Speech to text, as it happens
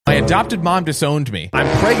My adopted mom disowned me.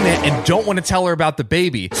 I'm pregnant and don't want to tell her about the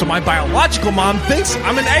baby, so my biological mom thinks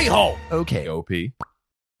I'm an a-hole. Okay, OP.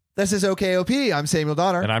 This is OKOP. I'm Samuel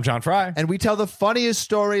Donner. And I'm John Fry. And we tell the funniest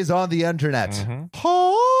stories on the internet.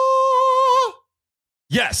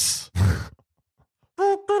 Yes.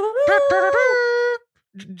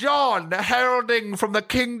 John, heralding from the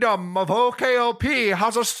kingdom of OKOP,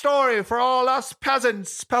 has a story for all us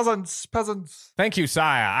peasants. Thank you,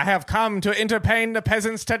 sire. I have come to entertain the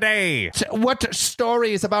peasants today. What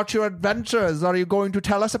stories about your adventures are you going to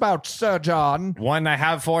tell us about, Sir John? One I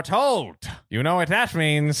have foretold. You know what that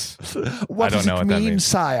means. What does it mean,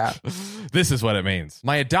 sire? This is what it means.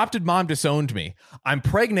 My adopted mom disowned me. I'm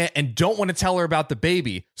pregnant and don't want to tell her about the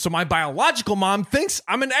baby, so my biological mom thinks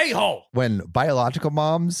I'm an a-hole. When biological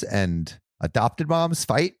moms and adopted moms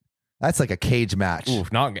fight, that's like a cage match. Ooh,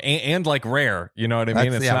 and like rare. You know what I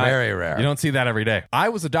mean? It's not very rare. You don't see that every day. I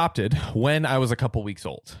was adopted when I was a couple weeks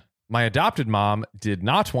old. My adopted mom did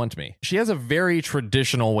not want me. She has a very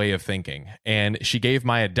traditional way of thinking, and she gave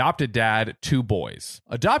my adopted dad 2 boys.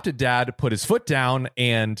 Adopted dad put his foot down,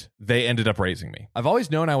 and they ended up raising me. I've always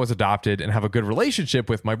known I was adopted and have a good relationship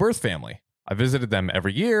with my birth family. I visited them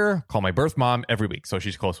every year, call my birth mom every week, so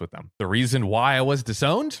she's close with them. The reason why I was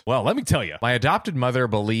disowned? Well, let me tell you. My adopted mother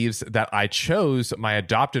believes that I chose my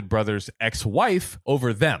adopted brother's ex-wife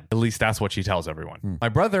over them. At least that's what she tells everyone. My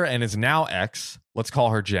brother and his now ex, let's call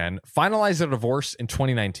her Jen, finalized their divorce in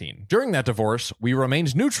 2019. During that divorce, we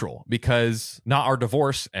remained neutral because not our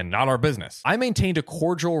divorce and not our business. I maintained a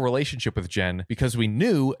cordial relationship with Jen because we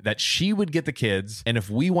knew that she would get the kids, and if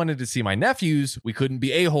we wanted to see my nephews, we couldn't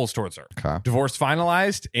be a-holes towards her. Okay. Divorce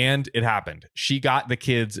finalized, and it happened. She got the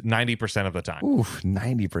kids 90% of the time. Oof,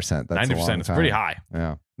 90%. That's 90% is pretty high.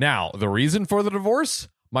 Yeah. Now, the reason for the divorce?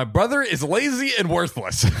 My brother is lazy and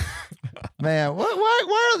worthless. Man,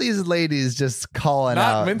 why are these ladies just calling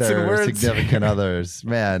Not out mincing their words. significant others?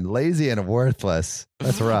 Man, lazy and worthless.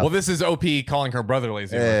 That's rough. Well, this is OP calling her brother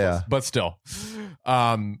lazy and worthless, but still.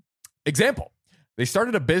 Example. They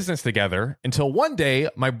started a business together until one day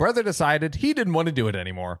my brother decided he didn't want to do it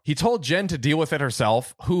anymore. He told Jen to deal with it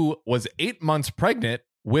herself, who was 8 months pregnant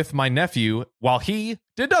with my nephew, while he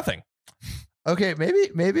did nothing. Okay,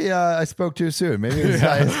 maybe I spoke too soon. Maybe this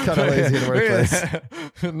guy is kind of lazy in the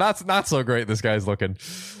workplace. Not so great, this guy's looking.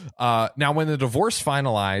 Now, when the divorce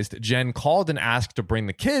finalized, Jen called and asked to bring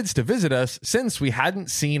the kids to visit us since we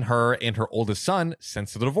hadn't seen her and her oldest son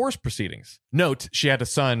since the divorce proceedings. Note, she had a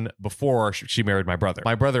son before she married my brother.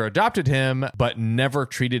 My brother adopted him, but never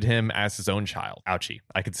treated him as his own child. Ouchie.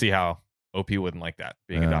 I could see how OP wouldn't like that,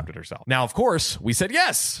 being adopted herself. Now, of course, we said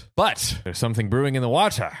yes, but there's something brewing in the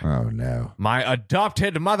water. Oh, no. My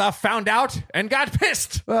adopted mother found out and got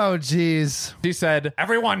pissed. Oh, geez. She said,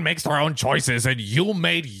 everyone makes their own choices and you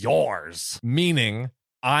made yours. Meaning,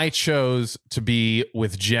 I chose to be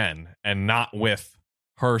with Jen and not with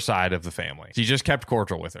her side of the family. She just kept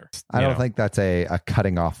cordial with her. I don't think that's a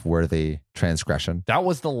cutting off worthy transgression. That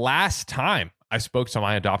was the last time I spoke to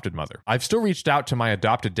my adopted mother. I've still reached out to my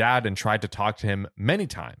adopted dad and tried to talk to him many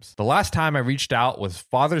times. The last time I reached out was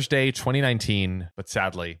Father's Day 2019, but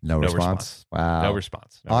sadly, no response. Wow. No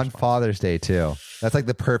response. On Father's Day, too. That's like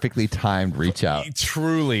the perfectly timed reach out.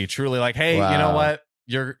 Truly like, hey, Wow. You know what?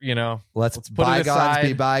 Let's put bygones it aside.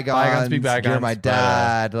 be bygones. Bygones be bygones. You're my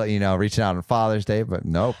dad, reaching out on Father's Day, but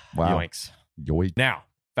nope. Wow. Yoinks. Yoink. Now,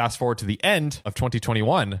 fast forward to the end of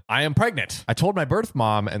 2021, I am pregnant. I told my birth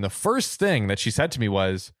mom, and the first thing that she said to me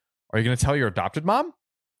was, are you going to tell your adopted mom?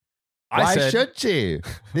 Why should she?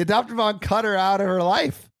 The adopted mom cut her out of her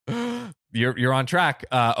life. You're on track.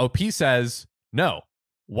 OP says, no.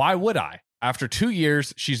 Why would I? After 2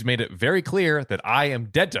 years, she's made it very clear that I am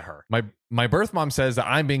dead to her. My birth mom says that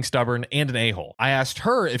I'm being stubborn and an a-hole. I asked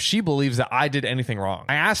her if she believes that I did anything wrong.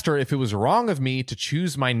 I asked her if it was wrong of me to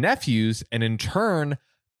choose my nephews and in turn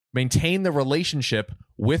maintain the relationship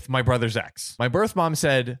with my brother's ex. My birth mom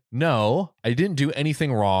said, no, I didn't do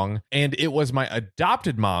anything wrong, and it was my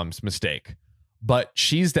adopted mom's mistake. But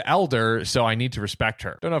she's the elder, so I need to respect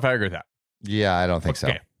her. Don't know if I agree with that. Yeah, I don't think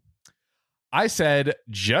so. I said,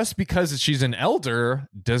 just because she's an elder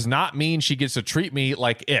does not mean she gets to treat me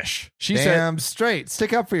like ish. She Damn said, straight.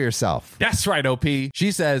 Stick up for yourself. That's right, OP.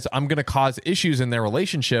 She says, I'm going to cause issues in their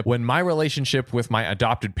relationship when my relationship with my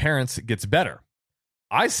adopted parents gets better.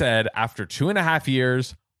 I said, after 2.5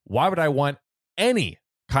 years, why would I want any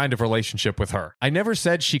kind of relationship with her? I never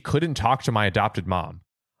said she couldn't talk to my adopted mom.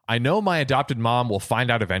 I know my adopted mom will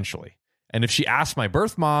find out eventually. And if she asked my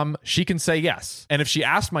birth mom, she can say yes. And if she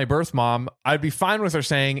asked my birth mom, I'd be fine with her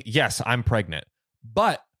saying, yes, I'm pregnant.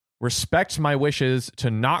 But respect my wishes to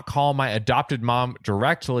not call my adopted mom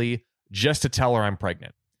directly just to tell her I'm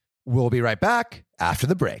pregnant. We'll be right back after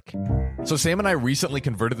the break. So Sam and I recently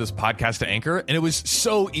converted this podcast to Anchor, and it was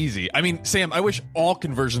so easy. I mean, Sam, I wish all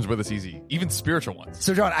conversions were this easy, even spiritual ones.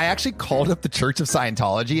 So, John, I actually called up the Church of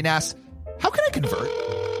Scientology and asked, how can I convert?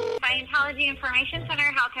 Scientology Information Center,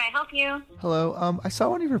 how can I help you? Hello, I saw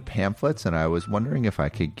one of your pamphlets, and I was wondering if I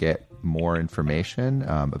could get more information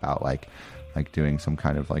about like doing some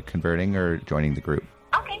kind of like converting or joining the group.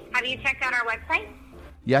 Okay. Have you checked out our website?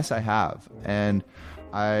 Yes, I have. And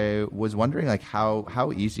I was wondering like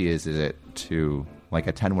how easy is it to like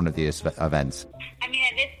attend one of these events? I mean,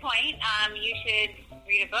 at this point, you should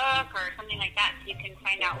read a book or something like that so you can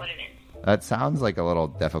find out what it is. That sounds like a little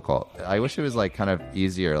difficult. I wish it was like kind of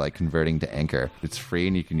easier, like converting to Anchor. It's free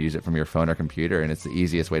and you can use it from your phone or computer, and it's the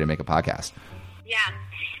easiest way to make a podcast. Yeah.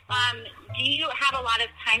 Do you have a lot of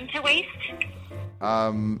time to waste?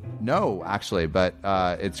 No, actually, but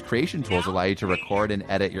its creation tools allow you to record and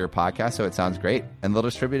edit your podcast, so it sounds great, and they'll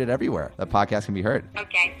distribute it everywhere. The podcast can be heard.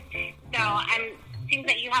 Okay. So seems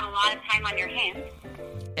that you have a lot of time on your hands.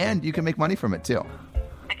 And you can make money from it too.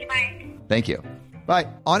 Okay, bye. Thank you. Bye.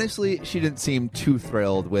 Honestly, she didn't seem too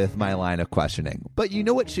thrilled with my line of questioning. But you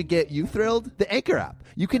know what should get you thrilled? The Anchor app.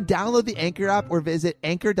 You can download the Anchor app or visit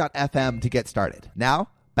anchor.fm to get started. Now,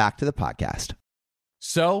 back to the podcast.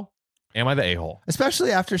 So, am I the a-hole?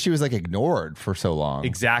 Especially after she was like ignored for so long.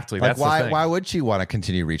 Exactly. Like, That's the thing. why would she want to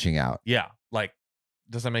continue reaching out? Yeah. Like,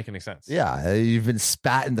 does that make any sense? Yeah, you've been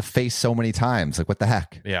spat in the face so many times. Like, what the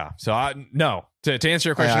heck? Yeah. So, no. To answer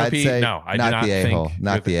your question, I'd OP, say no. I do not not the a-hole. think.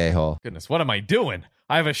 Not the a-hole. Goodness, what am I doing?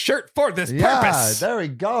 I have a shirt for this Yeah, purpose. there we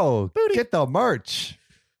go. Booty. Get the merch.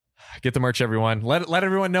 Get the merch, everyone. Let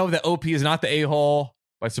everyone know that OP is not the a-hole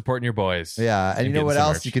by supporting your boys. Yeah, and you know getting what some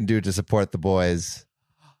else merch. you can do to support the boys?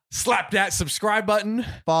 Slap that subscribe button.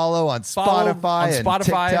 Follow on Spotify and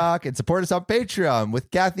Spotify. TikTok, and support us on Patreon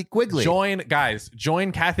with Kathy Quigley. Join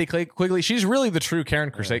Kathy Quigley. She's really the true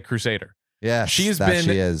Karen Crusader. Yes, she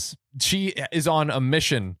is on a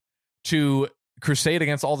mission to crusade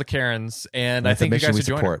against all the Karens, and I think you guys should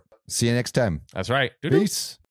join her. See you next time. That's right. Peace.